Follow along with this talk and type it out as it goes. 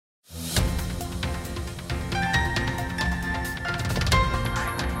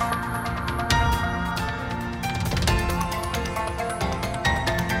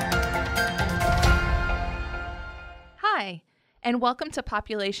and welcome to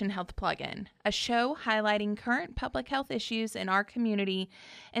Population Health Plug-in, a show highlighting current public health issues in our community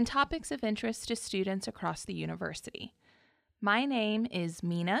and topics of interest to students across the university. My name is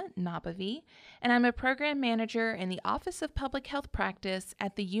Mina Nabavi, and I'm a program manager in the Office of Public Health Practice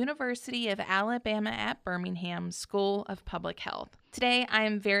at the University of Alabama at Birmingham School of Public Health. Today, I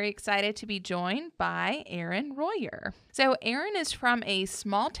am very excited to be joined by Aaron Royer. So Aaron is from a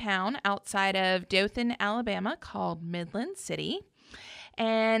small town outside of Dothan, Alabama called Midland City.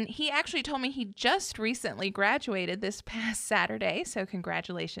 And he actually told me he just recently graduated this past Saturday, so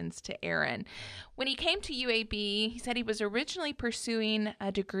congratulations to Aaron. When he came to UAB, he said he was originally pursuing a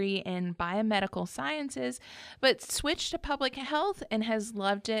degree in biomedical sciences, but switched to public health and has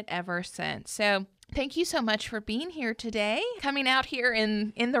loved it ever since. So thank you so much for being here today, coming out here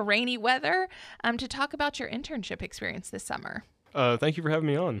in the rainy weather to talk about your internship experience this summer. Thank you for having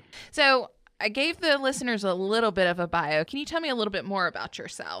me on. So I gave the listeners a little bit of a bio. Can you tell me a little bit more about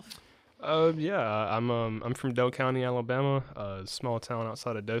yourself? I'm from Dale County, Alabama, a small town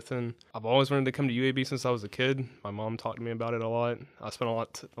outside of Dothan. I've always wanted to come to UAB since I was a kid. My mom talked to me about it a lot. I spent a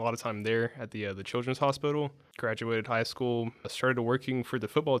lot of time there at the Children's Hospital. Graduated high school. I started working for the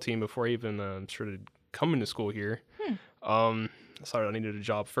football team before I even started coming to school here. Decided I needed a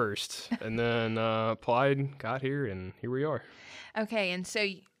job first, and then applied, got here, and here we are. Okay, and so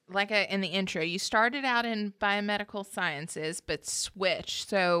in the intro, you started out in biomedical sciences, but switched.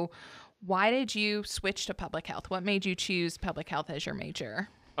 So why did you switch to public health? What made you choose public health as your major?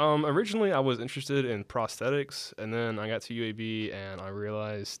 Originally, I was interested in prosthetics, and then I got to UAB, and I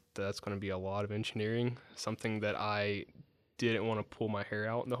realized that's going to be a lot of engineering, something that I didn't want to pull my hair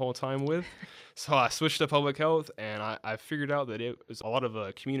out the whole time with. So I switched to public health, and I figured out that it was a lot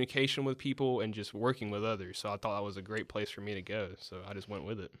of communication with people and just working with others. So I thought that was a great place for me to go. So I just went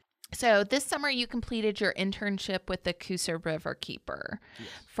with it. So this summer you completed your internship with the Coosa River Keeper. Yes.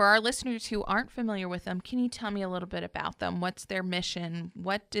 For our listeners who aren't familiar with them, can you tell me a little bit about them? What's their mission?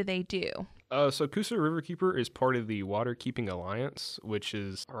 What do they do? So Coosa River Keeper is part of the Water Keeping Alliance, which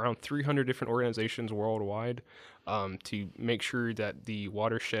is around 300 different organizations worldwide to make sure that the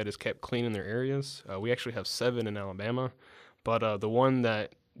watershed is kept clean in their areas. We actually have 7 in Alabama, but the one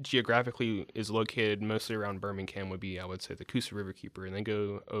that geographically is located mostly around Birmingham would be, I would say, the Coosa River Keeper, and they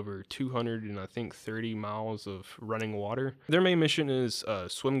go over 230 miles of running water. Their main mission is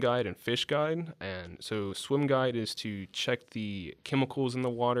swim guide and fish guide, and so swim guide is to check the chemicals in the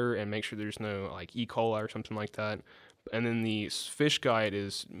water and make sure there's no like E. coli or something like that. And then the fish guide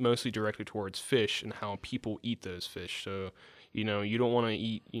is mostly directed towards fish and how people eat those fish. So you don't want to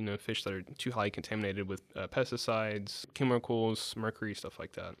eat, fish that are too highly contaminated with pesticides, chemicals, mercury, stuff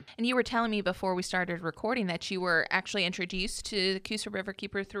like that. And you were telling me before we started recording that you were actually introduced to the Coosa River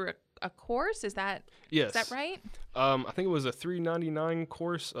Keeper through a course. Yes. Is that right? I think it was a $3.99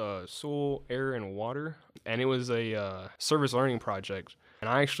 course, Soil, Air, and Water. And it was a service learning project. And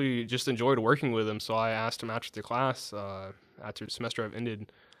I actually just enjoyed working with them. So I asked them after the class, after the semester I've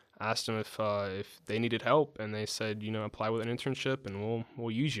ended, asked them if they needed help, and they said, apply with an internship, and we'll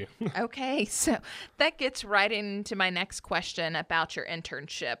use you. Okay, so that gets right into my next question about your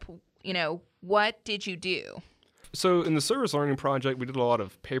internship. What did you do? So in the service learning project, we did a lot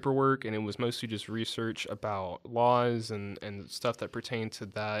of paperwork, and it was mostly just research about laws and stuff that pertained to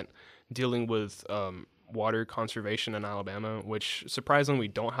that, dealing with water conservation in Alabama, which surprisingly we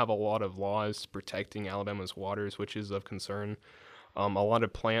don't have a lot of laws protecting Alabama's waters, which is of concern. A lot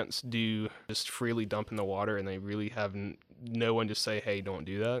of plants do just freely dump in the water, and they really have no one to say, hey, don't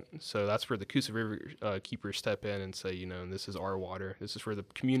do that. So that's where the Coosa River Keepers step in and say, this is our water. This is for the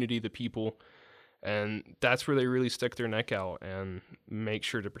community, the people. And that's where they really stick their neck out and make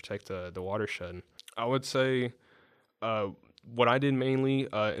sure to protect the watershed. I would say what I did mainly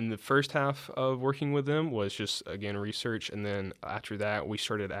in the first half of working with them was just, again, research. And then after that, we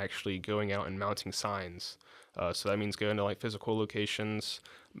started actually going out and mounting signs. So that means going to like physical locations,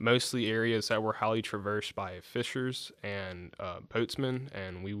 mostly areas that were highly traversed by fishers and boatsmen,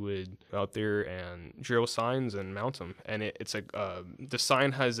 and we would go out there and drill signs and mount them. And the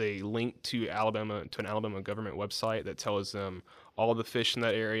sign has a link to an Alabama government website that tells them all the fish in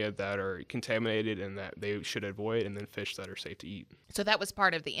that area that are contaminated and that they should avoid, and then fish that are safe to eat. So that was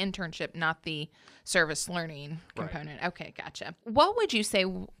part of the internship, not the service learning component. Right. Okay, gotcha. What would you say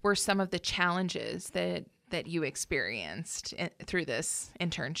were some of the challenges that you experienced through this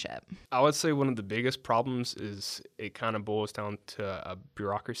internship? I would say one of the biggest problems is it kind of boils down to a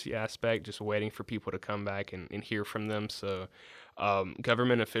bureaucracy aspect, just waiting for people to come back and hear from them. So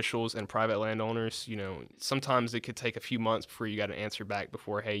Government officials and private landowners, sometimes it could take a few months before you got an answer back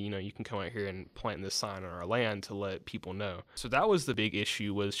before, hey, you can come out here and plant this sign on our land to let people know. So that was the big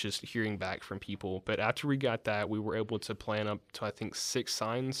issue, was just hearing back from people. But after we got that, we were able to plan up to, I think, 6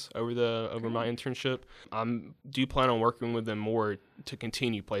 signs over my internship. I do plan on working with them more to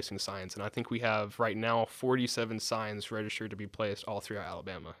continue placing signs. And I think we have right now 47 signs registered to be placed all throughout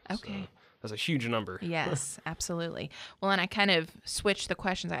Alabama. Okay. So that's a huge number. Yes, absolutely. Well, and I kind of switched the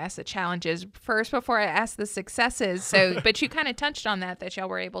questions. I asked the challenges first before I asked the successes. So, but you kind of touched on that y'all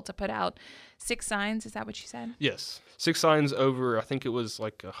were able to put out 6 signs. Is that what you said? Yes. 6 signs over, I think it was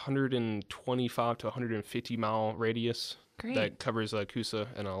like 125 to 150 mile radius. Great. That covers Coosa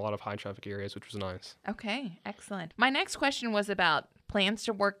and a lot of high traffic areas, which was nice. Okay, excellent. My next question was about plans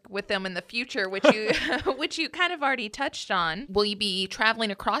to work with them in the future, which you kind of already touched on. Will you be traveling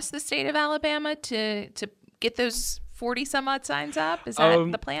across the state of Alabama to get those 40 some odd signs up? Is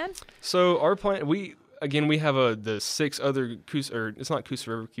that the plan? So our plan, we have the 6 other Coosa, or it's not Coosa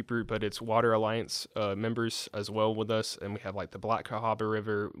Riverkeeper, but it's Water Alliance members as well with us. And we have like the Black Cahaba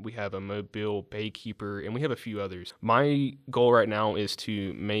River, we have a Mobile Baykeeper, and we have a few others. My goal right now is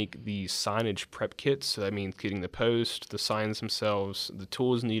to make the signage prep kits. So that means getting the post, the signs themselves, the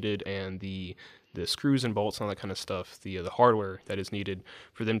tools needed, and the screws and bolts and all that kind of stuff, the hardware that is needed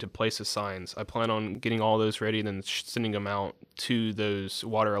for them to place the signs. I plan on getting all those ready and then sending them out to those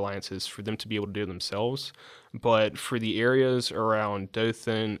water alliances for them to be able to do it themselves. But for the areas around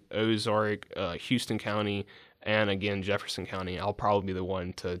Dothan, Ozark, Houston County, and again, Jefferson County, I'll probably be the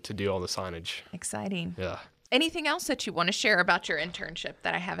one to do all the signage. Exciting. Yeah. Anything else that you want to share about your internship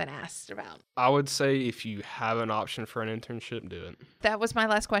that I haven't asked about? I would say if you have an option for an internship, do it. That was my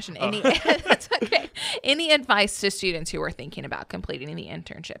last question. That's okay. Any advice to students who are thinking about completing the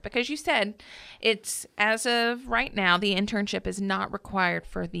internship? Because you said it's, as of right now, the internship is not required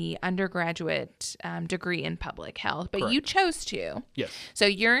for the undergraduate degree in public health, but Correct. You chose to. Yes. So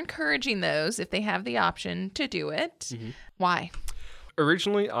you're encouraging those, if they have the option, to do it. Mm-hmm. Why?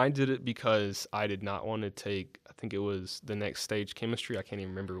 Originally, I did it because I did not want to take, I think it was the next stage chemistry. I can't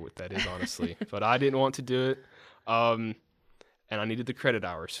even remember what that is, honestly. But I didn't want to do it. And I needed the credit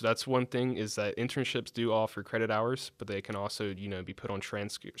hours. So that's one thing, is that internships do offer credit hours, but they can also, be put on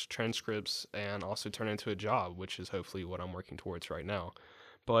transcripts and also turn into a job, which is hopefully what I'm working towards right now.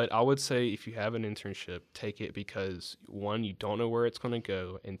 But I would say if you have an internship, take it because, 1, you don't know where it's going to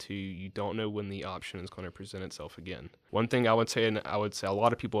go, and 2, you don't know when the option is going to present itself again. One thing I would say, and I would say a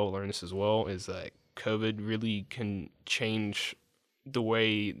lot of people have learned this as well, is that COVID really can change the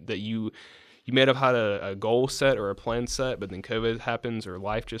way that you may have had a goal set or a plan set, but then COVID happens or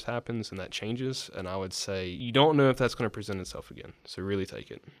life just happens and that changes. And I would say you don't know if that's going to present itself again. So really take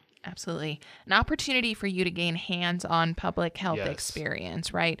it. Absolutely. An opportunity for you to gain hands-on public health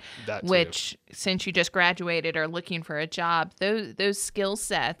experience, right? That too. Which, since you just graduated, are looking for a job, those skill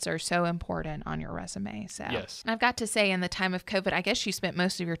sets are so important on your resume. So yes. I've got to say, in the time of COVID, I guess you spent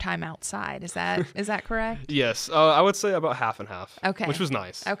most of your time outside. Is that correct? Yes. I would say about half and half. Okay. Which was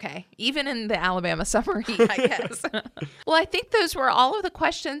nice. Okay. Even in the Alabama summer heat, I guess. Well, I think those were all of the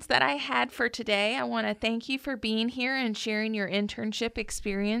questions that I had for today. I want to thank you for being here and sharing your internship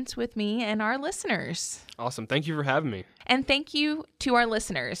experience with me and our listeners. Awesome. Thank you for having me. And thank you to our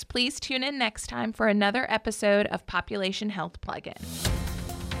listeners. Please tune in next time for another episode of Population Health Plug-in.